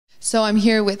So I'm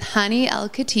here with Hanni El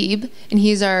Khatib, and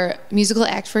he's our musical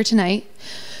act for tonight.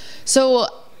 So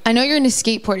I know you're into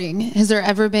skateboarding. Has there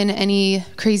ever been any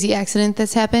crazy accident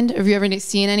that's happened? Have you ever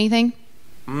seen anything?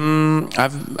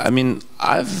 I've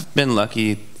been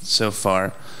lucky so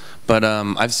far, but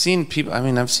I've seen people.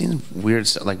 I've seen weird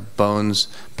stuff like bones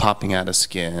popping out of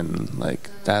skin.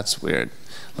 Like that's weird.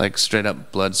 Like straight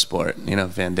up blood sport,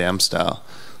 Van Damme style.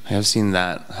 I've seen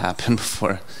that happen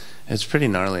before. It's pretty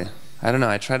gnarly. I don't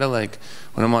know. I try to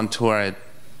when I'm on tour, I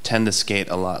tend to skate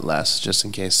a lot less, just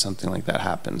in case something like that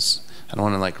happens. I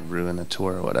don't want to ruin a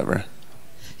tour or whatever.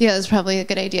 Yeah, that's probably a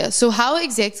good idea. So how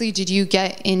exactly did you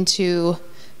get into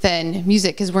then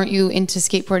music? Because weren't you into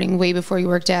skateboarding way before you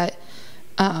worked at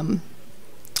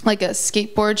like a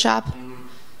skateboard shop?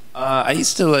 I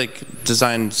used to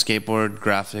design skateboard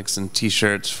graphics and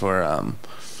T-shirts for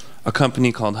a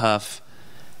company called Huff.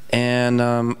 And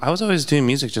I was always doing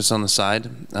music just on the side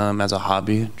as a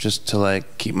hobby, just to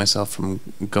keep myself from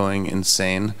going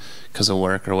insane because of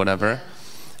work or whatever.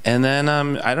 And then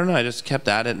I don't know, I just kept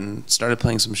at it and started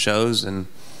playing some shows, and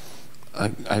I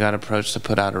got approached to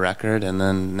put out a record. And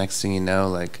then next thing you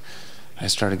know, I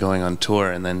started going on tour.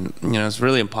 And then it's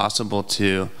really impossible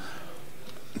to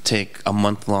take a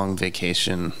month-long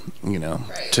vacation,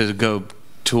 Right. to go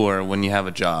tour when you have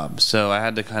a job. So I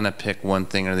had to kind of pick one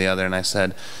thing or the other, and I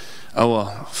said, oh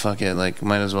well, fuck it,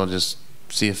 might as well just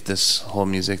see if this whole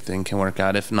music thing can work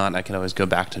out. If not, I can always go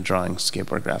back to drawing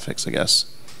skateboard graphics, I guess.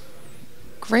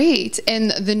 Great.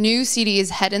 And the new CD is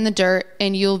Head in the Dirt,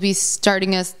 and you'll be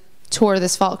starting a tour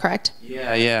this fall, correct?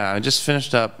 Yeah, I just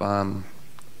finished up a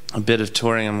bit of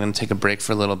touring. I'm going to take a break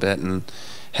for a little bit and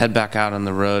head back out on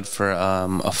the road for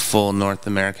a full North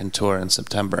American tour in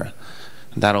September.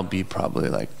 That'll be probably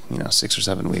 6 or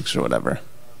 7 weeks or whatever.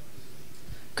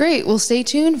 Great. Well, stay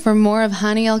tuned for more of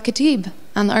Hanni El Khatib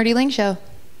on The Artie Lang Show.